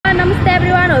नमस्ते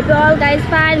everyone, hope you all guys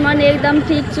fine. म नि एकदम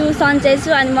ठिक छु, सन्चै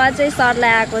छु। अनि म चाहिँ सरलाई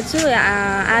आएको छु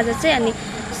आज चाहिँ।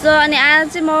 अनि आज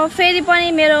चाहिँ म फेरि पनि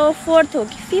मेरो 4th हो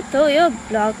कि 5th हो यो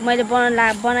भ्लग मैले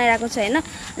बनाइरहेको छु हैन।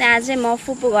 अनि आज चाहिँ म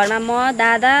फुपू घरमा, म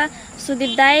दादा,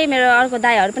 सुदीप दाई, मेरो अर्को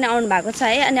दाईहरू पनि आउनु भएको छ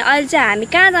है। अनि अहिले चाहिँ हामी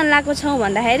कहाँ जान लागेको छौँ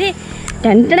भन्दाखेरि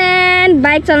ढेन्टेन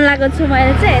बाइक चलाउन लागेको छु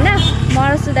मैले चाहिँ हैन। म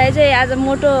र सुदाई चाहिँ आज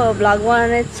मोटो भ्लग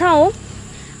बनाउने छौँ।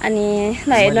 अनि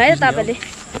ल हेर्नु है तपाईले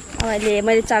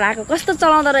मैले चलाएको कस्तो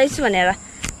चलाउँदो रहेछु भनेर।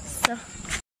 सो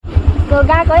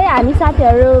गएको है हामी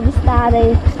साथीहरू बिस्तारै।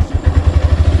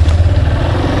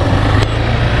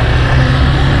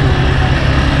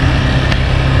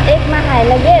 एकमा खाइ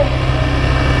लगे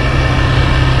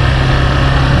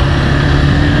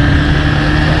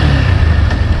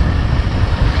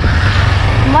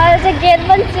मैले चाहिँ गेट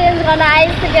पनि चेन्ज गर्न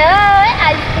आइसक्यो है।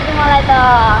 आइसक्यो मलाई त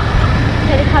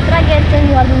फेरि खतरा गेट चेन्ज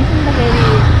गरिदिन्छु नि त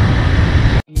फेरि।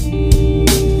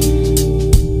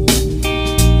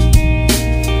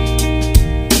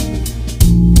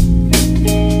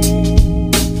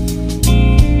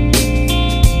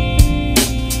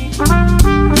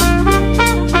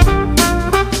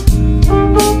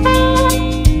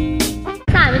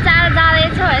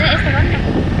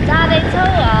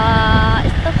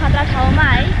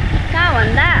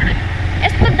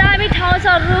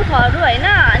 रुखहरू हैन।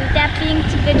 अनि त्यहाँ पिङ्क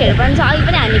चिक्लेटहरू पनि छ। अघि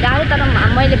पनि हामी गएको तर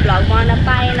मैले भ्लग बनाउन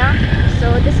पाएन। सो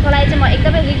त्यसको लागि चाहिँ म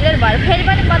एकदमै रिग्रेट भएर फेरि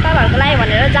पनि तपाईँहरूको लागि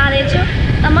भनेर जाँदैछु।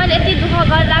 मैले यति दुःख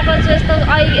गरिरहेको छु,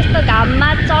 यस्तो घाममा,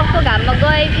 चर्को घाममा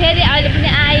गएँ, फेरि अहिले पनि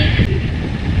आएँ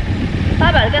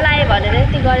तपाईँहरूको लागि भनेर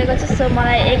यति गरेको छु। सो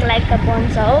मलाई 1 लाइक त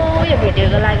बन्छ हो यो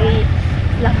भिडियोको लागि।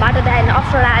 ल बाटो देखाएन,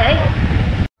 अप्ठ्यारो आयो है।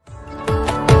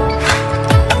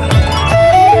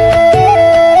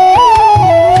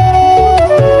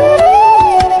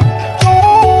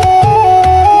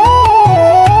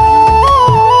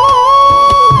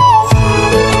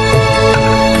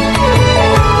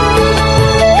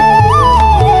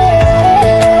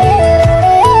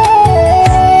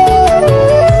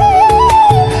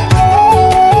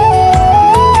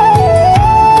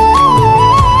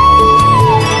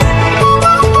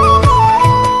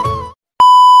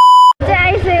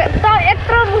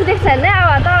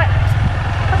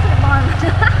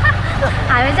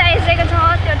 हामी चाहिँ आइसकेको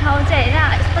छौँ त्यो ठाउँ चाहिँ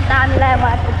हैन। यस्तो दामी लाग्यो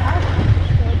मलाई त्यो ठाउँ।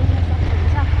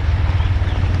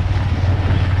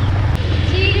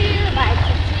 चिल बाइक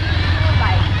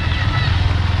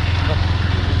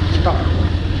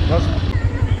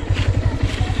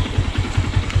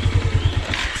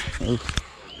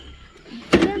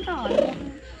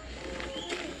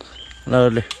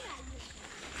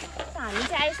हामी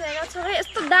चाहिँ आइसकेको छौँ है।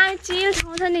 यस्तो दामी चिल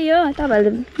ठाउँ छ नि यो,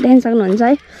 तपाईँहरूले देख्न सक्नुहुन्छ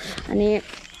है। अनि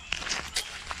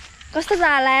कस्तो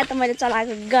लाग्यो त मैले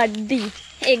चलाएको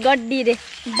गड्डी रे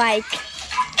बाइक।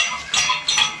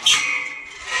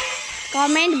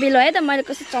 कमेन्ट बिलो है त मैले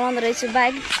कस्तो चलाउँदो रहेछु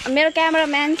बाइक। मेरो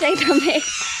क्यामेराम्यान चाहिँ एकदमै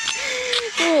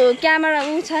क्यामेरा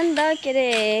छ नि त, के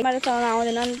अरे क्यामेरा चलाउन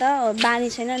आउँदैन नि त, बानी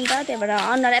छैन नि त, त्यही भएर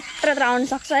अनुहार यत्रो आउनु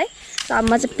सक्छ है। त अब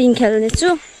म चाहिँ पिङ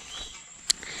खेल्नेछु।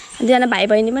 दुईजना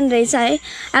भाइ बहिनी पनि रहेछ है।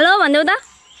 हेलो भनिदेऊ त।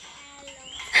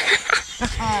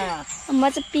 म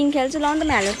चाहिँ पिङ खेल्छु। लाउनु त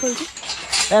म हेलमेट खोल्छु।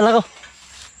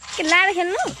 के लाएर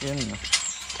खेल्नु।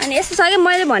 अनि यस्तो छ कि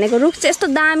मैले भनेको रुख चाहिँ यस्तो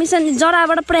दामी छ नि,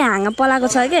 जराबाट पुरै हाँगा पलाएको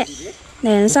छ क्या।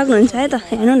 हेर्न सक्नुहुन्छ है त,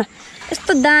 हेर्नु न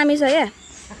यस्तो दामी छ क्या।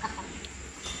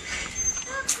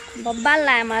 बब्बाल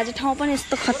लाग्यो मलाई चाहिँ। ठाउँ पनि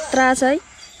यस्तो खतरा छ है,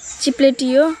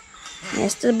 चिप्लेटी हो।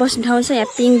 यस्तो बस्ने ठाउँ छ,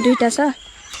 यहाँ पिङ 2टा छ।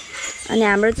 अनि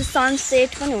हाम्रो चाहिँ सनसेट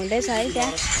पनि हुँदैछ है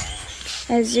त्यहाँ,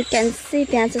 एज यु क्यान सी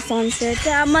त्यहाँ चाहिँ सनसेट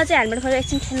चाहिँ। अब म चाहिँ हेलमेट खोलेर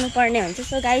एकछिन खेल्नु पर्ने हुन्छ।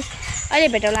 सो गाइस अहिले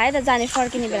भेटौँला है त, जाने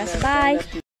फर्किने बेला छ। बाई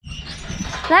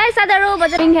ल साथीहरू, म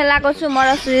चाहिँ पिङ खेलाएको छु म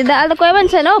र सुजिता। अहिले त कोही पनि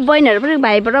छैन हौ, बहिनीहरू पनि,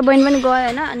 भाइ र बहिनी पनि गयो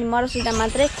होइन। अनि म र सुजिता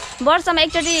मात्रै। वर्षमा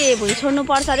एकचोटि भुइँ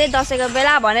छोड्नुपर्छ अरे दसैँको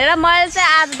बेला भनेर मैले चाहिँ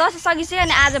आज दसैँ सकिसक्यो।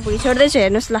 अनि आज भुइँ छोड्दैछु,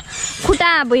 हेर्नुहोस् ल।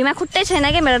 भुइँमा खुट्टै छैन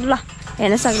क्या मेरो, ल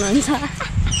हेर्न सक्नुहुन्छ।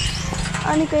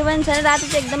 अनि कोही पनि छैन। राति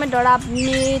चाहिँ एकदमै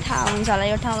डराउने थाहा हुन्छ होला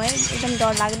यो ठाउँ है, एकदम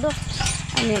डर लाग्दो।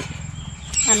 अनि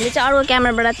हामीले चाहिँ अर्को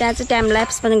क्यामेराबाट त्यहाँ चाहिँ टाइम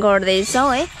ल्याप्स पनि गर्दैछौँ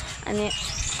है। अनि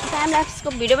टाइम ल्याप्सको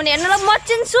भिडियो पनि हेर्नु ल।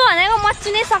 मचिन्छु भनेको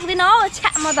मचिनै सक्दिनँ हौ, छ्या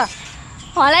म त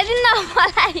हलाइदिनु न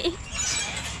मलाई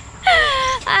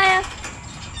आयो।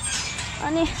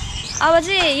 अनि अब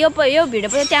चाहिँ यो भिडियो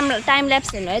पनि टाइम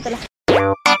ल्याप्स हेर्नु है त ल।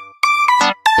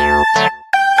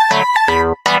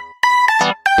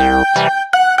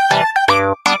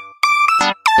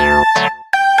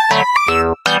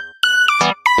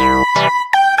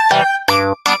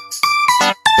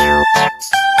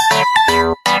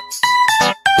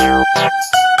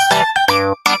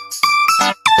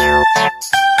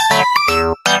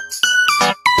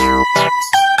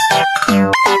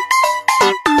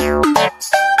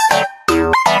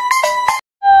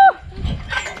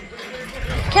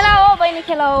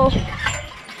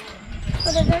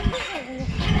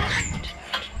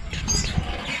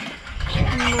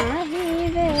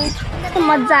 कस्तो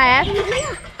मजा आयो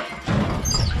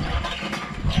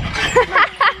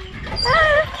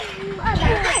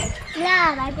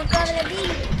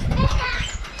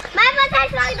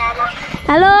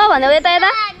हेलो भन्दै यता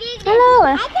यता हेलो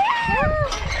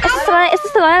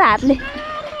यस्तो गरेर हातले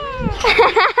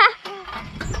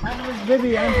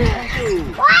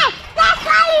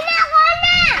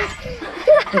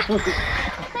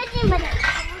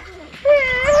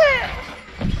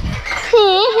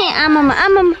आमामा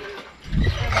आमामा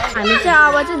हामी चाहिँ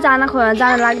अब चाहिँ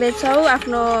जान लाग्दैछौँ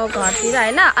आफ्नो घरतिर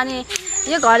होइन अनि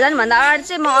यो घर जानुभन्दा अगाडि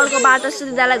चाहिँ म अर्को बाटो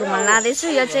सुविधालाई घुमाउन लाँदैछु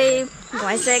यो चाहिँ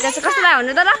घुमाइसकेको छ कस्तो लाग्यो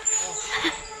हुनु त ल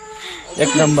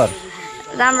एक नम्बर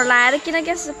राम्रो लागेर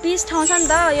किनकि पिस ठाउँ छ नि त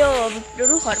यो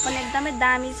रुखहरू पनि एकदमै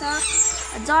दामी छ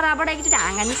जराबाट एकचोटि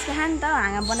हाँगा निस्केछ नि त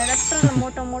हाँगा बनेर यत्रो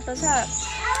मोटो मोटो छ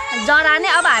जरा नै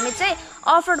अब हामी चाहिँ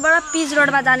अफ रोडबाट पिच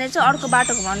रोडमा जानेछौँ अर्को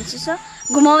बाटो घुमाउने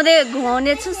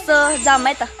छु सो जाऊँ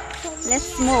है त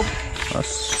लेट्स मुभ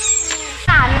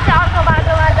हामी चाहिँ अर्को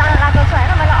बाटोमा जान लागेको छ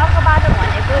होइन मैले अर्को बाटो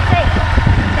भनेको चाहिँ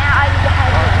त्यहाँ अहिले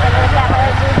देखाएको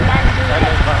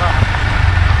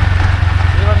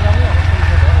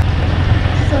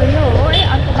सो यो हो है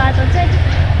अर्को बाटो चाहिँ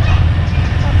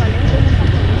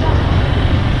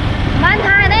मलाई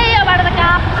थाहा नै यो बाटो त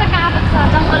कहाँ पुग्छ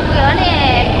जङ्गल पुग्यो भने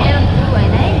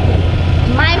होइन है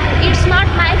इट्स नट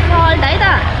माई फल्ट है त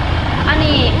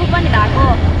अनि ऊ पनि भएको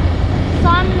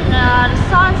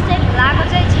सनसेट भएको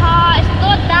चाहिँ छ यस्तो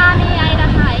दामी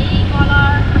आइरहेको है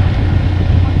कलर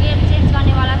म गेम चेन्ज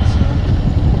गर्नेवाला छु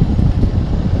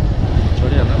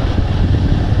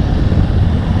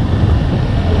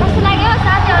कस्तो लाग्यो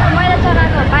साथीहरू मैले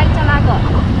चलाएको बाइक चलाएको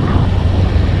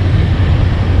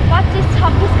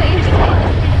 25-26 को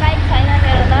स्पिड बाइक छैन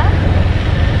मेरो त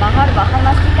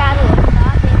भर्खरमा सिकारो हो नि त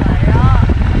त्यही भएर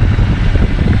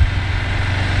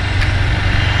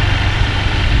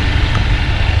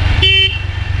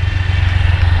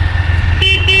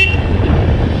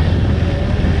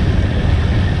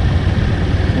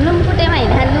लुम्पुटेमा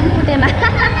हिँड्दा लुम्पुटेमा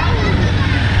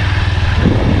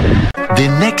The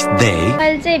next day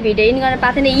मैले चाहिँ भिडियो इन गर्न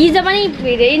पाएको थिएन हिजो पनि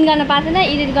भिडियो इन गर्न पाएको थिएन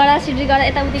एडिट गर्दा सिडिट गर्दा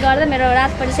यताउति गर्दा मेरो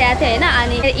रात परिसकेको थियो होइन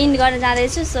अनि इन गर्न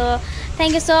जाँदैछु so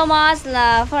thank you so much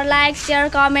for like share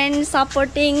comment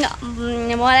supporting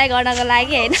मलाई गर्नको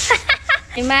लागि होइन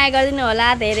माया गरिदिनु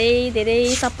होला धेरै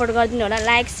धेरै सपोर्ट गरिदिनु होला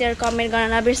लाइक सेयर कमेन्ट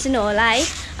गर्न नबिर्सिनु होला है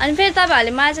अनि फेरि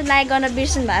तपाईँहरूले मलाई चाहिँ लाइक गर्न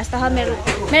बिर्सिनु भएको जस्तो मेरो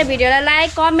भिडियोलाई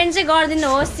लाइक कमेन्ट चाहिँ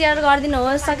गरिदिनुहोस् सेयर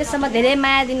गरिदिनुहोस् सकेसम्म धेरै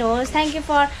माया दिनुहोस् थ्याङ्क यू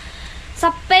फर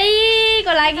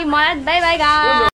सबैको लागि मलाई बाई बाई गाइस